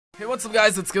Hey, what's up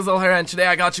guys, it's Gizzle here, and today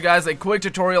I got you guys a quick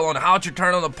tutorial on how to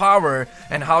turn on the power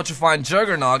and how to find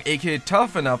Juggernog, aka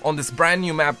Tuff Nuff, on this brand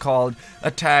new map called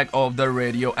Attack of the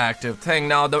Radioactive Thing.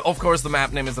 Now, of course, the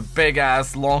map name is a big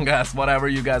ass, long ass, whatever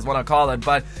you guys want to call it,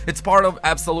 but it's part of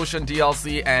Absolution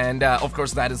DLC, and of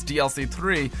course that is DLC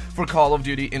 3 for Call of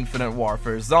Duty Infinite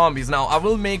Warfare Zombies. Now, I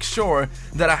will make sure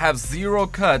that I have 0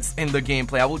 cuts in the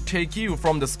gameplay. I will take you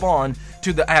from the spawn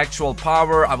to the actual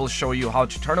power. I will show you how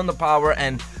to turn on the power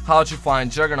and how to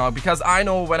find Juggernog, because I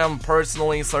know when I'm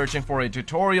personally searching for a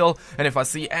tutorial and if I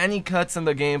see any cuts in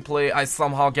the gameplay, I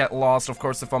somehow get lost. Of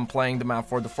course, if I'm playing the map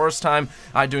for the first time,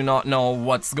 I do not know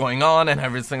what's going on and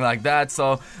everything like that,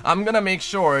 so I'm gonna make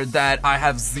sure that I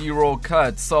have 0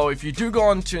 cuts. So if you do go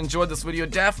on to enjoy this video,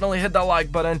 definitely hit that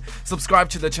like button, subscribe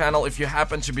to the channel if you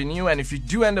happen to be new, and if you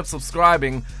do end up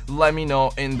subscribing, let me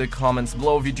know in the comments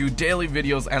below. We do daily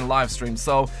videos and live streams,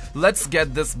 so let's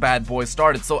get this bad boy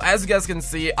started. So as you guys can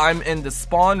see, I'm in the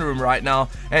spawn room right now,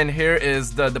 and here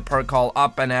is the perk called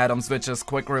Up and Atoms, which is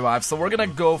quick revive. So we're gonna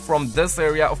go from this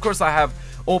area. Of course, I have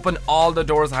opened all the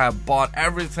doors, I have bought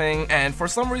everything, and for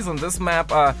some reason this map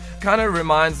kind of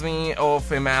reminds me of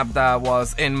a map that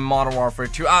was in Modern Warfare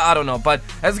 2. I don't know, but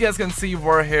as you guys can see,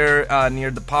 we're here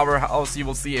near the powerhouse. You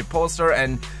will see a poster,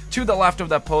 and to the left of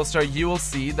that poster you will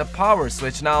see the power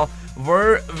switch. Now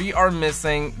we are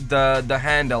missing the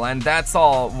handle, and that's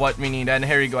all what we need. And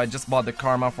here you go, I just bought the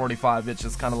Karma 45, which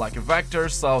is kind of like a vector.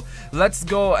 So let's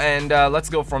go, and let's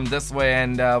go from this way,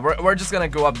 and we're just gonna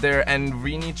go up there, and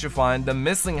we need to find the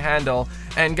missing handle.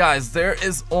 And guys, there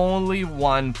is only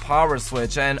one power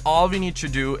switch, and all we need to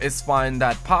do is find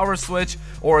that power switch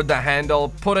or the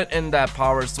handle, put it in that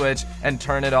power switch and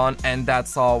turn it on, and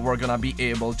that's all we're gonna be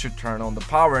able to turn on the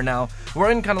power. Now we're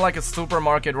in kind of like a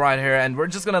supermarket right here, and we're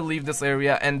just gonna leave this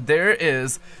area, and there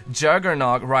is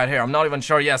Juggernog right here. I'm not even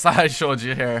sure. Yes, I showed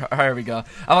you here. Here we go.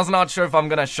 I was not sure if I'm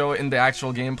gonna show it in the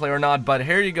actual gameplay or not, but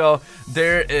here you go.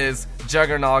 There is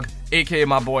Juggernog, aka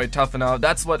my boy Tuff Nuff.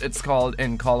 That's what it's called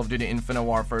in Call of Duty Infinite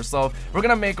Warfare. So we're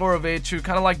gonna make our way to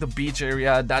kind of like the beach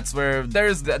area. That's where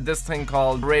there's this thing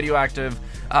called Radioactive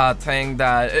Thing,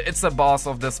 that it's a boss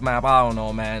of this map. I don't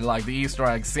know, man, like the Easter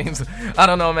egg seems, I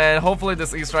don't know, man. Hopefully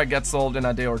this Easter egg gets solved in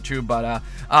a day or two, but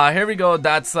here we go.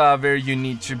 That's where you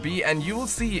need to be, and you will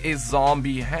see a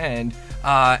zombie hand,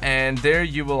 and there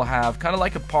you will have kind of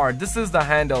like a part. This is the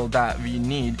handle that we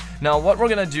need. Now what we're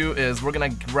gonna do is we're gonna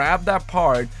grab that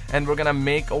part, and we're gonna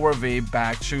make our way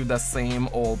back to the same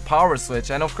old power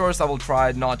switch. And of course I will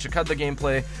try not to cut the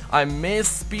gameplay. I may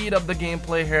speed up the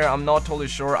gameplay here, I'm not totally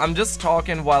sure. I'm just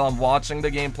talking while I'm watching the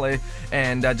gameplay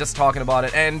and just talking about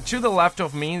it. And to the left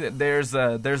of me there's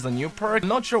a new perk. I'm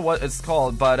not sure what it's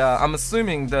called, but I'm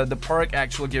assuming the perk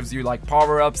actually gives you like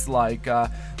power-ups, like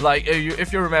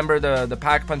if you remember the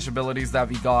pack punch abilities that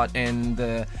we got in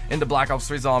the Black Ops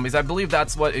 3 zombies. I believe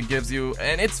that's what it gives you,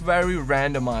 and it's very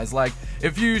randomized. Like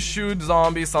if you shoot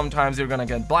zombies, sometimes you're gonna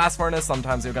get blast furnace,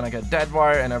 sometimes you're gonna get dead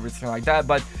wire and everything like that.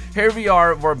 But here we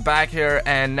are, we're back here,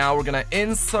 and now we're gonna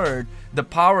insert the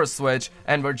power switch,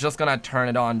 and we're just gonna turn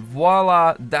it on.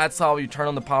 Voila, that's how you turn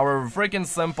on the power. Freaking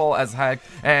simple as heck,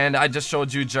 and I just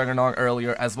showed you Juggernog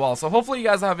earlier as well. So hopefully you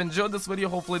guys have enjoyed this video.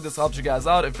 Hopefully this helped you guys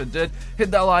out. If it did,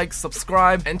 hit that like,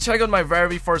 subscribe, and check out my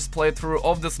very first playthrough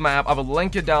of this map. I will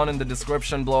link it down in the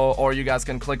description below, or you guys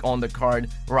can click on the card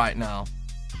right now.